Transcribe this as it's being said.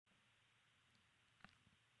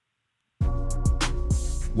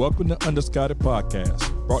Welcome to Undiscounted Podcast,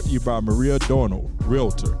 brought to you by Maria Dornell,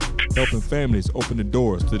 Realtor, helping families open the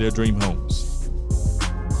doors to their dream homes.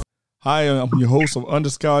 Hi, I'm your host of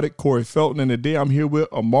Undiscounted, Corey Felton, and today I'm here with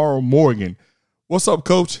Amorrow Morgan. What's up,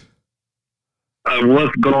 Coach?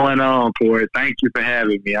 What's going on, Corey? Thank you for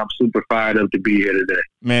having me. I'm super fired up to be here today.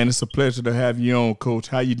 Man, it's a pleasure to have you on, Coach.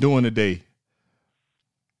 How you doing today?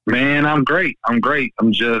 Man, I'm great.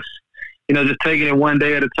 I'm just taking it one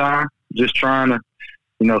day at a time, just trying to,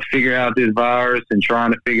 figure out this virus and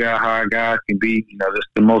trying to figure out how our guys can be, just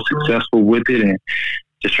the most successful with it, and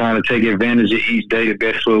just trying to take advantage of each day the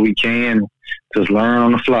best way we can, just learn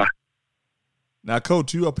on the fly. Now,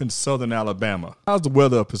 Coach, you up in Southern Alabama. How's the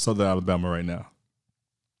weather up in Southern Alabama right now?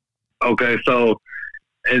 Okay, so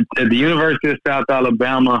at the University of South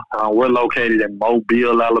Alabama, we're located in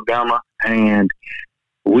Mobile, Alabama, and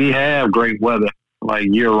we have great weather, like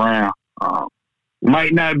year-round.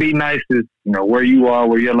 Might not be nice as, where you are,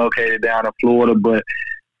 where you're located down in Florida, but,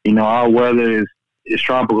 our weather is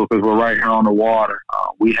tropical because we're right here on the water.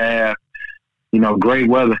 We have, great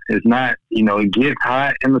weather. It's not, it gets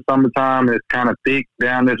hot in the summertime. It's kind of thick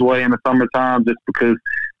down this way in the summertime just because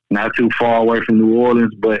not too far away from New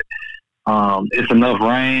Orleans, but it's enough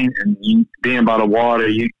rain, and being by the water,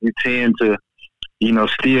 you tend to,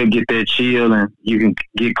 still get that chill, and you can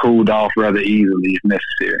get cooled off rather easily if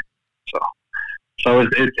necessary. So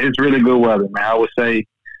it's really good weather, man. I would say,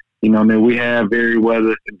 we have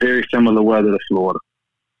very similar weather to Florida.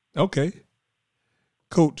 Okay.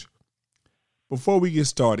 Coach, before we get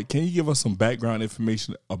started, can you give us some background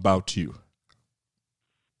information about you?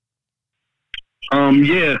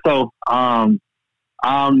 So I'm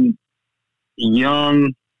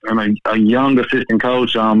young. I'm a young assistant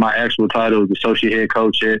coach. My actual title is associate head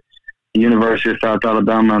coach at the University of South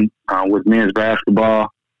Alabama with men's basketball.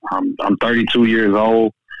 I'm 32 years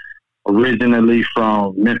old, originally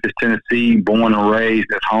from Memphis, Tennessee, born and raised.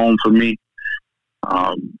 That's home for me.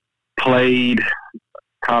 Played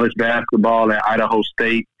college basketball at Idaho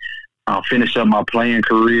State. Finished up my playing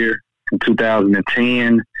career in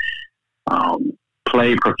 2010.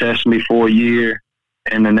 Played professionally for a year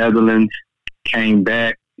in the Netherlands. Came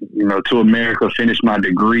back, to America, finished my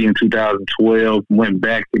degree in 2012. Went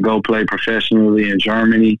back to go play professionally in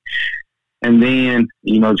Germany. And then,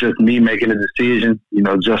 just me making a decision,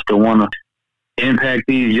 just to want to impact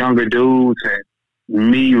these younger dudes, and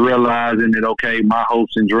me realizing that, okay, my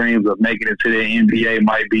hopes and dreams of making it to the NBA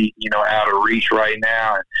might be, out of reach right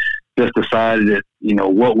now. And just decided that,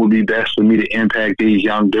 what would be best for me to impact these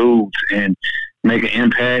young dudes and make an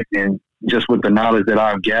impact. And just with the knowledge that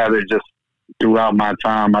I've gathered just throughout my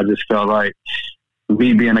time, I just felt like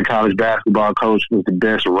me being a college basketball coach was the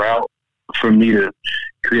best route for me to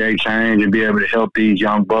create change and be able to help these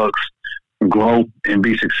young bucks grow and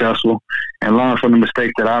be successful and learn from the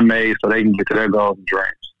mistakes that I made so they can get to their goals and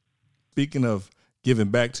dreams. Speaking of giving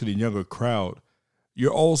back to the younger crowd,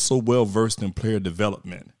 you're also well-versed in player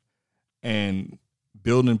development and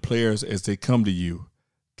building players as they come to you,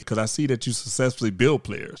 because I see that you successfully build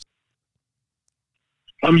players.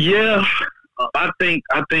 I think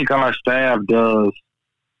our staff does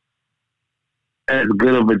as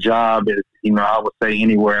good of a job as, I would say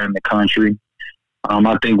anywhere in the country.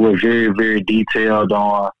 I think we're very, very detailed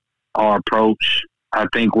on our approach. I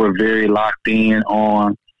think we're very locked in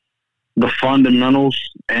on the fundamentals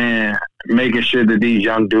and making sure that these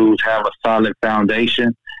young dudes have a solid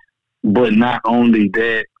foundation. But not only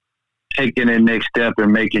that, taking the next step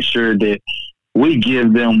and making sure that we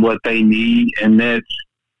give them what they need, and that's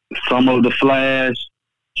some of the flash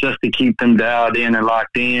just to keep them dialed in and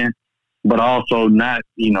locked in, but also not,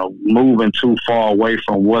 moving too far away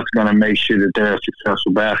from what's going to make sure that they're a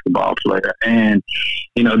successful basketball player. And,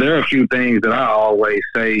 there are a few things that I always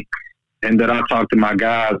say and that I talk to my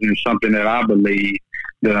guys, and something that I believe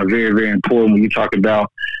that are very, very important when you talk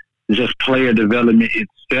about just player development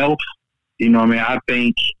itself. I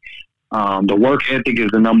think the work ethic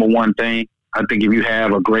is the number one thing. I think if you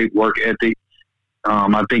have a great work ethic,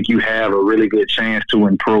 I think you have a really good chance to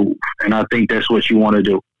improve. And I think that's what you want to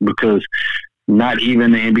do, because not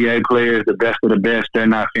even the NBA players, the best of the best, they're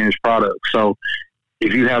not finished products. So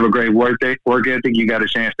if you have a great work ethic, you got a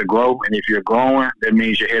chance to grow. And if you're growing, that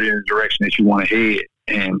means you're headed in the direction that you want to head.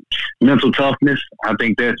 And mental toughness, I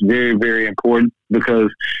think that's very, very important,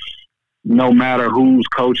 because no matter who's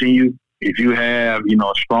coaching you, if you have,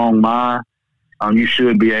 a strong mind, you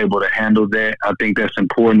should be able to handle that. I think that's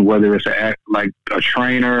important, whether it's a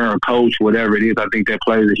trainer or coach, whatever it is. I think that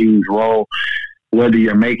plays a huge role. Whether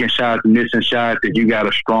you're making shots, missing shots, if you got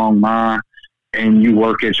a strong mind and you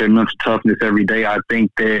work at your mental toughness every day, I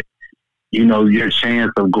think that, your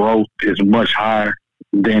chance of growth is much higher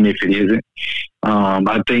than if it isn't.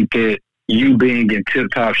 I think that you being in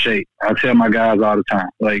tip-top shape, I tell my guys all the time,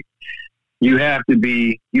 like, you have to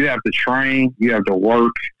train, you have to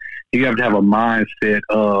work, you have to have a mindset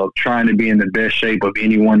of trying to be in the best shape of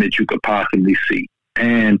anyone that you could possibly see.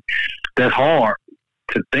 And that's hard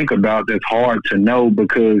to think about. That's hard to know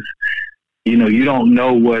because, you don't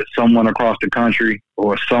know what someone across the country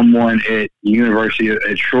or someone at University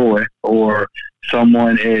at Troy or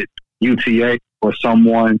someone at UTA or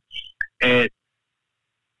someone at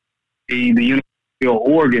the University of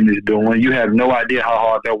Oregon is doing. You have no idea how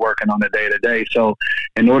hard they're working on a day-to-day. So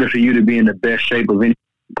in order for you to be in the best shape of any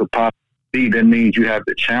you could possibly be, that means you have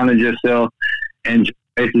to challenge yourself and just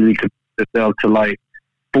basically commit yourself to like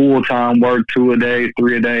full-time work, 2 a day,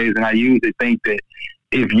 3 a days. And I usually think that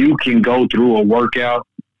if you can go through a workout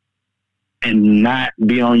and not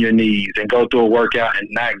be on your knees, and go through a workout and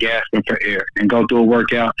not gasping for air, and go through a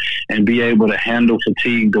workout and be able to handle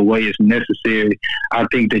fatigue the way it's necessary, I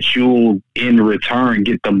think that you'll, in return,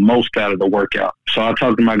 get the most out of the workout. So I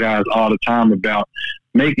talk to my guys all the time about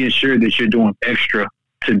making sure that you're doing extra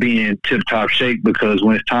to be in tip-top shape, because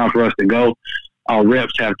when it's time for us to go, our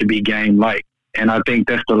reps have to be game-like. And I think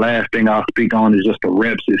that's the last thing I'll speak on is just the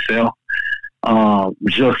reps itself.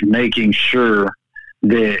 Just making sure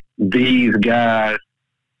that these guys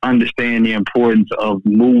understand the importance of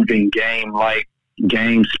moving game-like,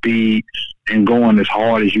 game speed, and going as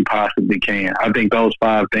hard as you possibly can. I think those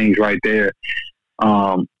 5 things right there,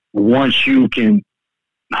 once you can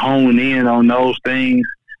hone in on those things,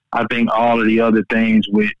 I think all of the other things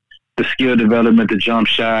with the skill development, the jump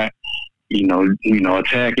shot,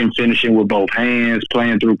 attacking, finishing with both hands,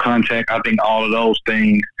 playing through contact, I think all of those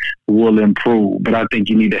things will improve. But I think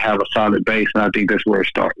you need to have a solid base, and I think that's where it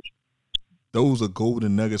starts. Those are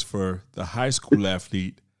golden nuggets for the high school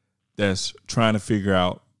athlete that's trying to figure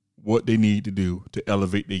out what they need to do to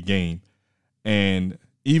elevate their game. And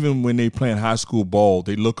even when they playing high school ball,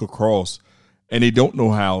 they look across and they don't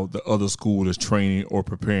know how the other school is training or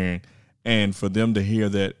preparing. And for them to hear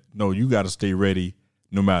that, no, you got to stay ready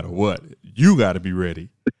no matter what. You got to be ready.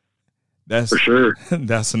 That's for sure.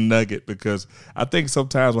 That's a nugget, because I think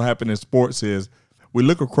sometimes what happens in sports is we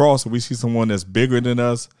look across and we see someone that's bigger than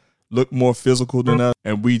us, look more physical than us,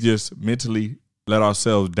 and we just mentally let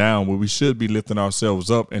ourselves down where we should be lifting ourselves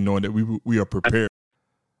up and knowing that we are prepared.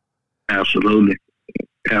 Absolutely.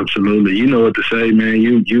 Absolutely. You know what to say, man.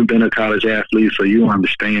 You've been a college athlete, so you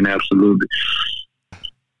understand. Absolutely.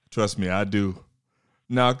 Trust me, I do.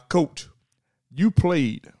 Now, Coach, you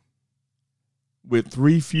played with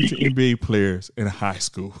 3 future NBA players in high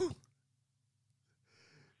school.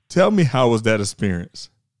 Tell me, how was that experience?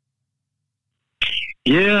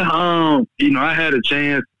 Yeah, I had a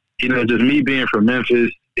chance, just me being from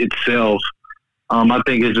Memphis itself, I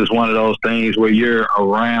think it's just one of those things where you're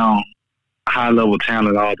around high-level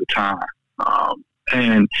talent all the time.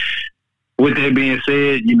 And with that being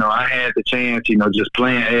said, I had the chance, just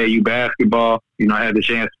playing AAU basketball. I had the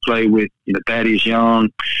chance to play with, Thaddeus Young,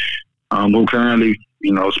 who currently,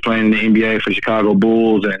 is playing in the NBA for Chicago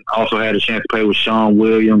Bulls, and also had a chance to play with Sean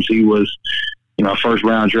Williams. He was, a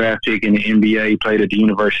first-round draft pick in the NBA. He played at the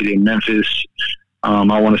University of Memphis, I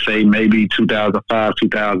want to say maybe 2005,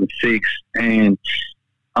 2006. And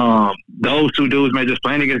those 2 dudes, man, just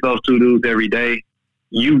playing against those 2 dudes every day,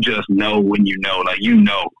 you just know when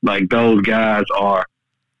like those guys are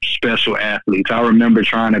special athletes. I remember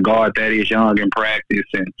trying to guard Thaddeus Young in practice,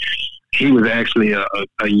 and he was actually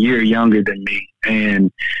a year younger than me.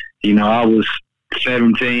 And, I was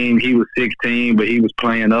 17, he was 16, but he was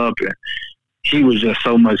playing up, and he was just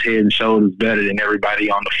so much head and shoulders better than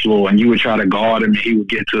everybody on the floor. And you would try to guard him, and he would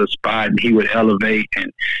get to a spot, and he would elevate,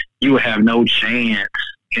 and you would have no chance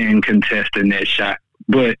in contesting that shot.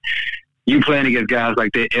 But you playing against guys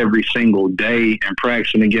like that every single day and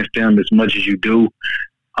practicing against them as much as you do,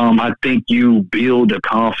 I think you build a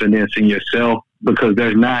confidence in yourself, because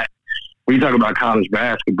there's not, when you talk about college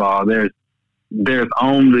basketball, there's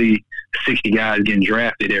only 60 guys getting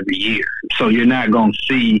drafted every year. So you're not going to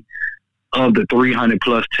see, of the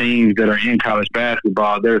 300-plus teams that are in college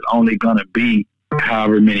basketball, there's only going to be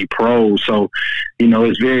however many pros. So,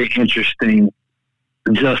 it's very interesting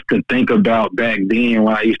just to think about back then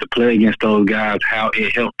when I used to play against those guys, how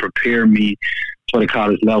it helped prepare me for the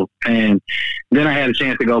college level. And then I had a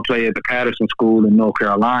chance to go play at the Patterson School in North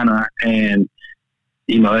Carolina. And,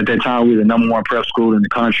 at that time, we were the number 1 prep school in the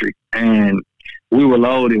country. And we were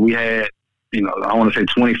loaded. We had, I want to say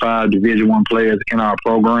 25 Division I players in our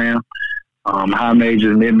program. High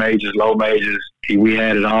majors, mid majors, low majors. We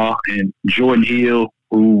had it all. And Jordan Hill,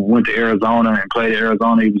 who went to Arizona and played at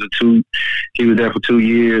Arizona. He was there for 2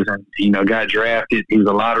 years and, got drafted. He was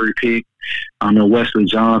a lottery pick. And Wesley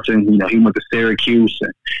Johnson, he went to Syracuse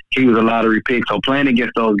and he was a lottery pick. So playing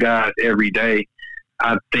against those guys every day,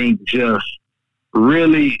 I think just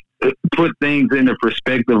really put things into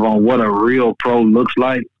perspective on what a real pro looks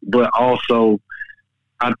like. But also,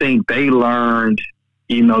 I think they learned,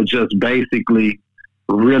 just basically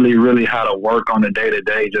really, really how to work on the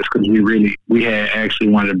day-to-day just because we had actually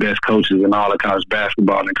one of the best coaches in all of college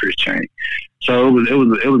basketball in Chris Chaney. So it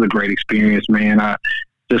was a great experience, man. I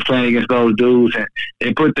just playing against those dudes and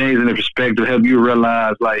they put things into perspective, help you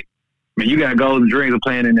realize, like, man, you got golden dreams of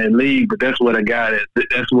playing in that league, but that's what a guy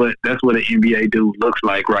that's what an NBA dude looks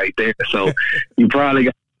like right there. So you probably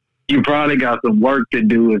got some work to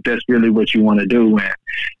do if that's really what you want to do, man.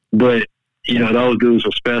 But those dudes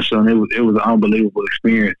were special, and it was an unbelievable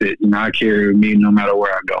experience that I carry with me no matter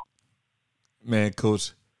where I go. Man,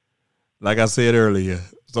 Coach, like I said earlier,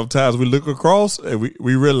 sometimes we look across and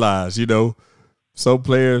we realize, some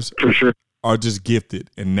players for sure are just gifted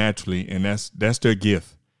and naturally, and that's their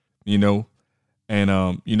gift, and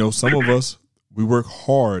some of us, we work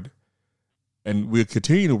hard and we'll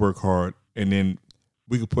continue to work hard, and then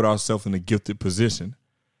we can put ourselves in a gifted position.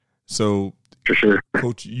 So for sure,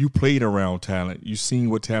 Coach, you played around talent. You seen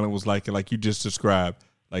what talent was like, and like you just described,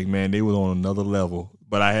 like, man, they was on another level,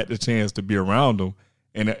 but I had the chance to be around them,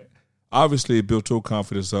 and obviously it built your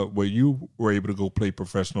confidence up where you were able to go play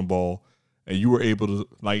professional ball, and you were able to,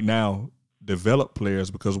 like, now develop players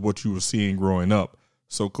because of what you were seeing growing up.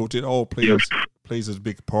 So, Coach, it all plays a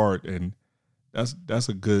big part, and that's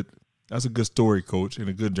a good story, Coach, and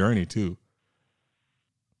a good journey too.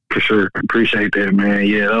 For sure. Appreciate that, man.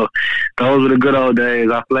 Yeah, those were the good old days.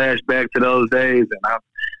 I flash back to those days,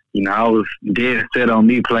 and I was dead set on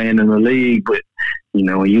me playing in the league. But,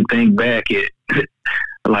 when you think back at,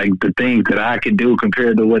 like, the things that I could do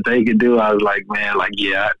compared to what they could do, I was like, man, like,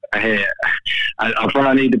 yeah, I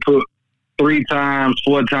probably need to put 3 times,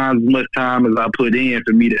 4 times as much time as I put in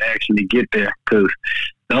for me to actually get there, because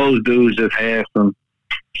those dudes just had some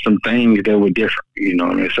things that were different,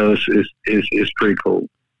 what I mean? So it's pretty cool.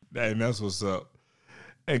 And that's what's up.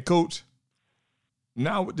 And, Coach,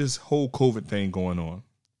 now with this whole COVID thing going on,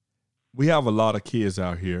 we have a lot of kids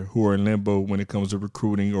out here who are in limbo when it comes to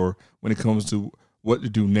recruiting or when it comes to what to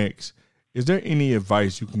do next. Is there any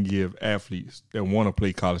advice you can give athletes that want to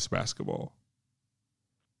play college basketball?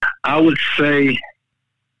 I would say,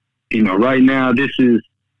 right now, it's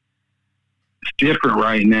different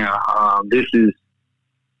right now. This is,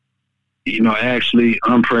 actually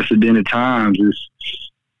unprecedented times.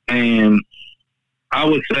 And I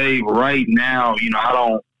would say right now, I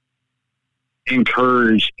don't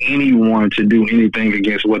encourage anyone to do anything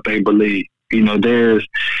against what they believe. There's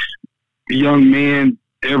young men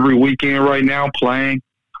every weekend right now playing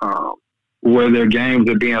where their games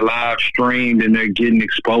are being live streamed and they're getting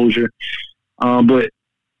exposure. But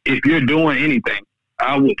if you're doing anything,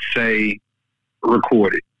 I would say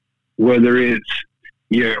record it, whether it's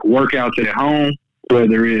your workouts at home,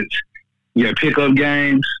 whether it's your pickup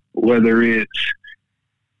games, whether it's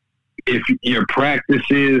if your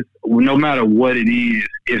practices, no matter what it is,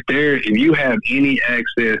 if you have any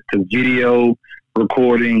access to video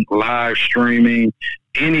recording, live streaming,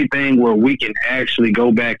 anything where we can actually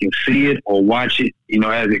go back and see it or watch it,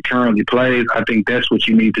 as it currently plays, I think that's what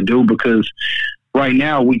you need to do, because right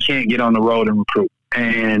now we can't get on the road and recruit.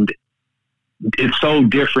 And it's so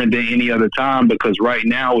different than any other time, because right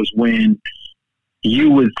now is when you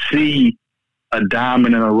would see a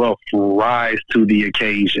diamond in the rough rise to the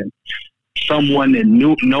occasion. Someone that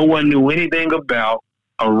no one knew anything about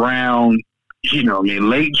around,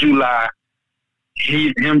 late July.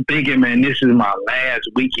 Him thinking, man, this is my last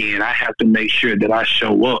weekend. I have to make sure that I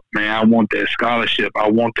show up, man. I want that scholarship. I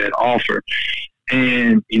want that offer.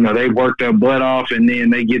 And, they work their butt off, and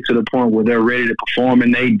then they get to the point where they're ready to perform,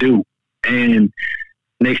 and they do. And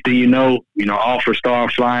next thing you know, offers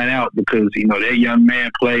start flying out because, that young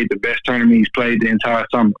man played the best tournament he's played the entire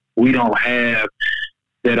summer. We don't have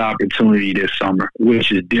that opportunity this summer,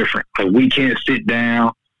 which is different. Like, we can't sit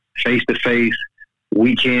down face to face.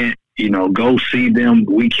 We can't, go see them.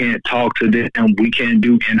 We can't talk to them. We can't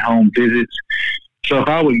do in-home visits. So if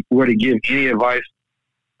I were to give any advice,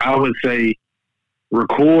 I would say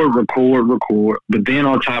record. But then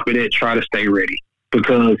on top of that, try to stay ready,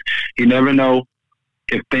 because you never know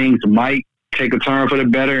if things might take a turn for the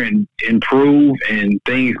better and improve, and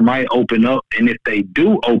things might open up. And if they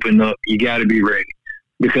do open up, you got to be ready.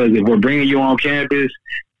 Because if we're bringing you on campus,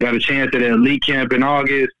 got a chance at an elite camp in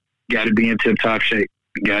August, got to be in tip-top shape.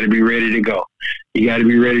 You got to be ready to go. You got to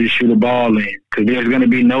be ready to shoot a ball in, because there's going to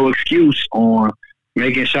be no excuse on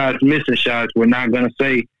making shots, missing shots. We're not going to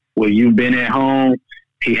say, well, you've been at home.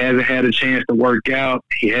 He hasn't had a chance to work out.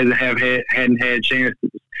 He hadn't had chance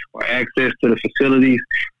or access to the facilities.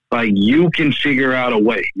 Like, you can figure out a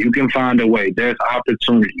way. You can find a way. There's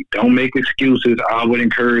opportunity. Don't make excuses. I would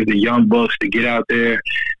encourage the young bucks to get out there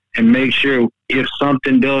and make sure, if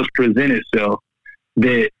something does present itself,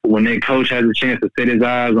 that when their coach has a chance to set his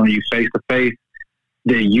eyes on you face to face,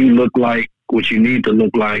 that you look like what you need to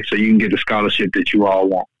look like so you can get the scholarship that you all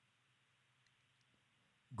want.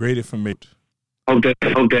 Great information. Hope that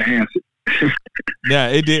answered. Yeah,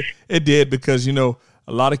 it did. It did, because, you know,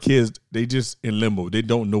 a lot of kids, they just in limbo. They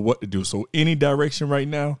don't know what to do. So any direction right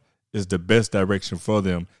now is the best direction for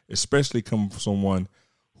them, especially coming from someone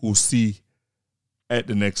who see at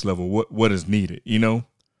the next level what is needed, you know?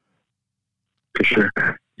 For sure.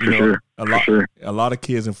 A lot of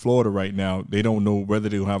kids in Florida right now, they don't know whether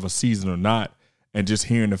they'll have a season or not. And just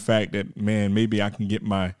hearing the fact that, man, maybe I can get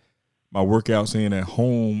my workouts in at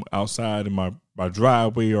home, outside in my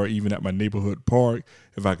driveway, or even at my neighborhood park.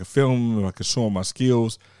 If I could film them, if I could show them my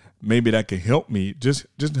skills, maybe that could help me. Just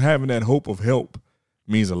having that hope of help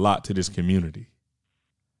means a lot to this community.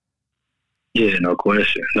 Yeah, no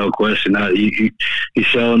question. You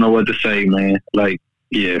sure know what to say, man. Like,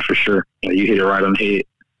 yeah, for sure. You hit it right on the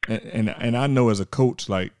head. And I know, as a coach,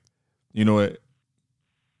 like, you know,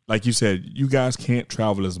 like you said, you guys can't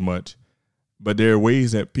travel as much, but there are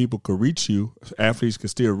ways that people could reach you. Athletes could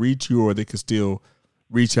still reach you, or they could still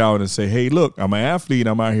reach out and say, hey, look, I'm an athlete.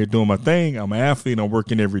 I'm out here doing my thing. I'm an athlete. I'm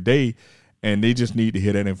working every day. And they just need to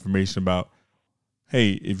hear that information about,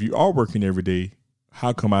 hey, if you are working every day,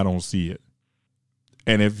 how come I don't see it?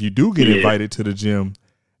 And if you do get invited to the gym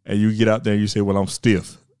and you get out there and you say, well, I'm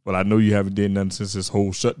stiff. Well, I know you haven't done nothing since this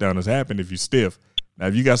whole shutdown has happened if you're stiff. Now,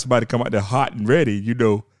 if you got somebody come out there hot and ready, you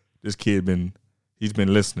know this kid he's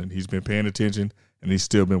been listening. He's been paying attention, and he's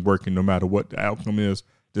still been working no matter what the outcome is.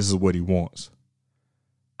 This is what he wants.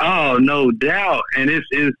 Oh, no doubt. And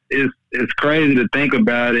it's crazy to think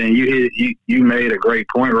about it. And you made a great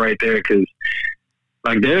point right there, because,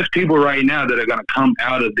 like, there's people right now that are going to come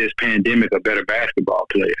out of this pandemic a better basketball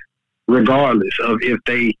player, regardless of if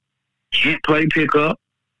they can't play pickup,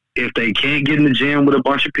 if they can't get in the gym with a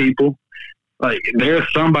bunch of people. Like, there's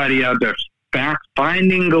somebody out there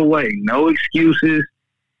finding a way, no excuses,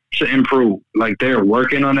 to improve. Like, they're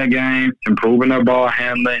working on their game, improving their ball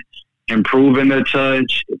handling, improving their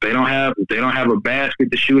touch. If they don't have a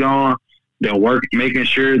basket to shoot on, they're making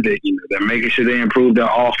sure that, you know, they're making sure they improve their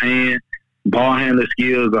offhand. Ball handling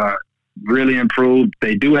skills are really improved.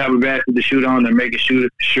 They do have a basket to shoot on. They're making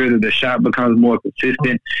sure that the shot becomes more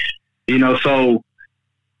consistent. You know, so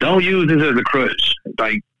don't use this as a crutch.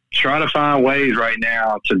 Like, try to find ways right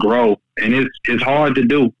now to grow. And it's hard to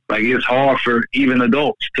do. Like, it's hard for even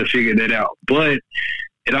adults to figure that out. But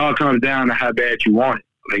it all comes down to how bad you want it.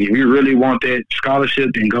 Like, if you really want that scholarship,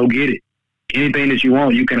 then go get it. Anything that you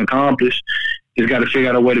want, you can accomplish. You just got to figure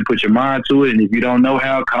out a way to put your mind to it. And if you don't know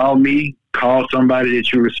how, call me. Call somebody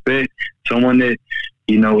that you respect, someone that,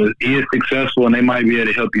 you know, is successful, and they might be able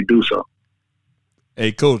to help you do so.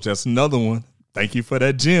 Hey, Coach, that's another one. Thank you for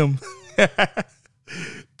that gym.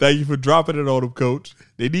 Thank you for dropping it on them, Coach.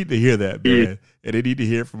 They need to hear that, man. Yeah. And they need to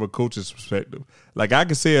hear it from a coach's perspective. Like, I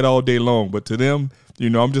can say it all day long, but to them, you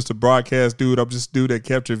know, I'm just a broadcast dude. I'm just a dude that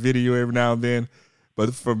capture video every now and then.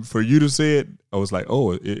 But for you to say it, I was like,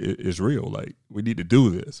 oh, it's real. Like, we need to do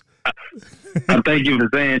this. I thank you for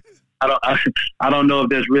saying it. I don't know if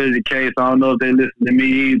that's really the case. I don't know if they listen to me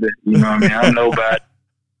either. You know what I mean? I know about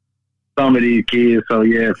some of these kids. So,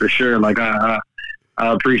 yeah, for sure. Like, I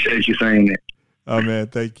appreciate you saying that. Oh, man,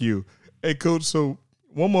 thank you. Hey, Coach, so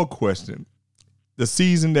one more question. The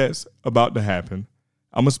season that's about to happen,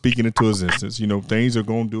 I'm going to speak it into existence. You know, things are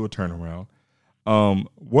going to do a turnaround.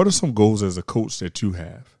 What are some goals as a coach that you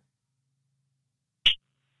have?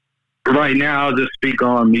 Right now, I'll just speak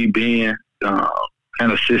on me being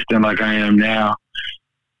an assistant like I am now.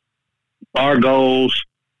 Our goals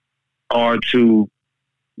are to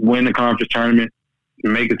win the conference tournament,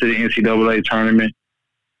 make it to the NCAA tournament,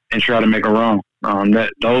 and try to make a run.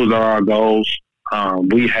 Those are our goals.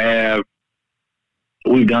 We've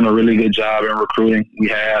done a really good job in recruiting. We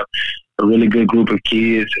have a really good group of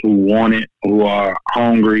kids who want it, who are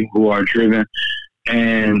hungry, who are driven,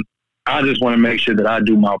 and I just want to make sure that I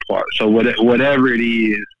do my part. So whatever it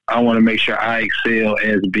is, I want to make sure I excel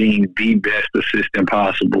as being the best assistant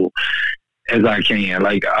possible as I can.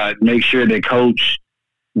 Like, I make sure that Coach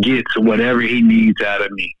gets whatever he needs out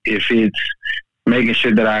of me. If it's making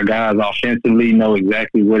sure that our guys offensively know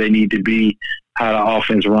exactly where they need to be, how the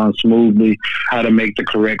offense runs smoothly, how to make the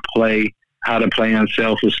correct play, how to play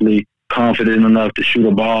unselfishly, confident enough to shoot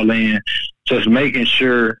a ball in. Just making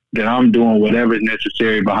sure that I'm doing whatever is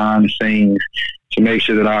necessary behind the scenes to make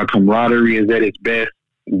sure that our camaraderie is at its best.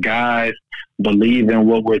 Guys believe in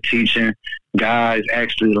what we're teaching. Guys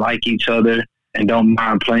actually like each other and don't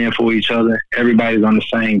mind playing for each other. Everybody's on the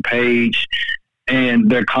same page, and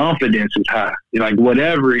their confidence is high. Like,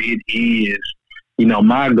 whatever it is,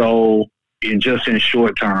 my goal in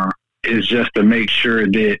short term is just to make sure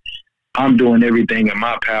that I'm doing everything in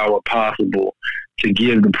my power possible to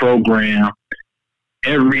give the program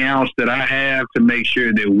every ounce that I have to make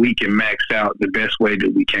sure that we can max out the best way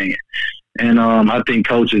that we can. And I think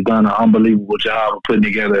Coach has done an unbelievable job of putting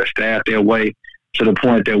together a staff that way, to the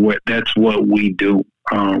point that that's what we do.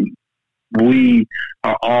 We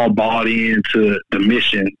are all bought into the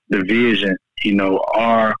mission, the vision.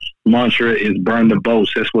 Our mantra is burn the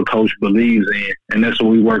boats. That's what Coach believes in. And that's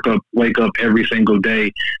what we wake up every single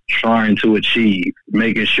day trying to achieve,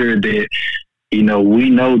 making sure that, we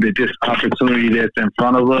know that this opportunity that's in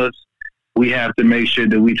front of us, we have to make sure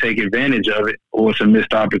that we take advantage of it, or it's a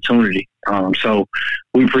missed opportunity. So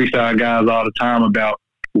we preach to our guys all the time about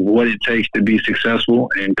what it takes to be successful,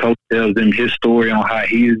 and Coach tells them his story on how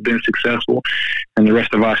he's been successful, and the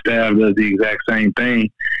rest of our staff does the exact same thing,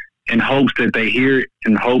 in hopes that they hear it,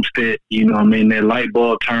 in hopes that, their light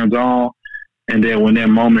bulb turns on, and then when that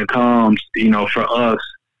moment comes, for us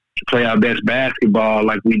to play our best basketball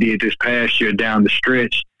like we did this past year down the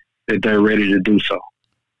stretch, that they're ready to do so.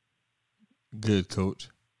 Good, Coach.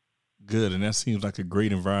 Good, and that seems like a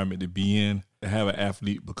great environment to be in, to have an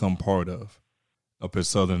athlete become part of up in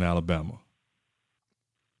Southern Alabama.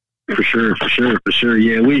 For sure.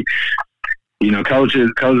 Yeah, Coach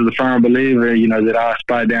is a firm believer, that our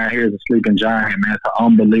spot down here is a sleeping giant, man. It's an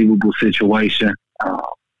unbelievable situation,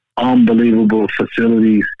 unbelievable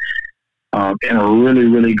facilities, in a really,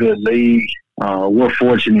 really good league. We're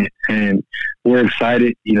fortunate and we're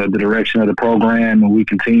excited, the direction of the program, and we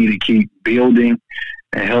continue to keep building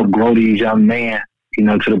and help grow these young men,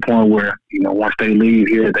 to the point where, once they leave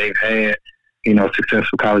here, they've had,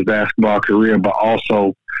 successful college basketball career, but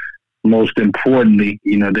also, most importantly,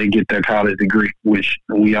 they get their college degree, which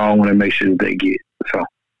we all want to make sure that they get. So,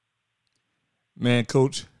 man,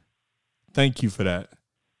 Coach, thank you for that.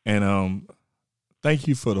 And thank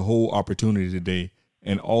you for the whole opportunity today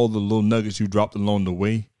and all the little nuggets you dropped along the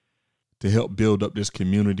way to help build up this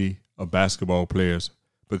community of basketball players,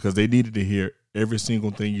 because they needed to hear every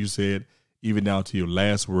single thing you said, even down to your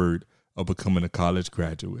last word of becoming a college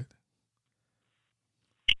graduate.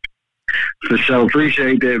 For sure.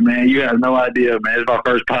 Appreciate that, man. You have no idea, man. It's my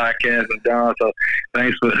first podcast I've done, so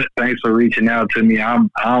thanks for reaching out to me.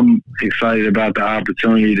 I'm excited about the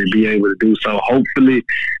opportunity to be able to do so. Hopefully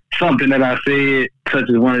something that I said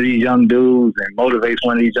touches one of these young dudes and motivates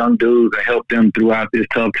one of these young dudes and help them throughout this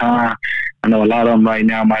tough time. I know a lot of them right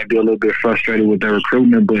now might be a little bit frustrated with their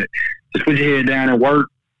recruitment, but just put your head down and work,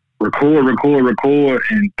 record,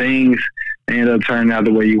 and things end up turning out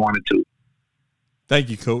the way you want it to. Thank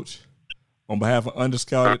you, Coach. On behalf of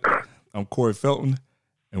Underscouted, I'm Corey Felton,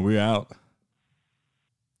 and we're out.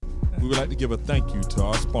 We would like to give a thank you to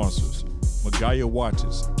our sponsors, Magaya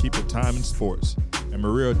Watches, Keep It Time in Sports, and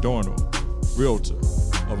Maria Adorno, Realtor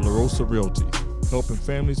of La Rosa Realty, helping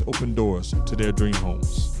families open doors to their dream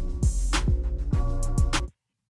homes.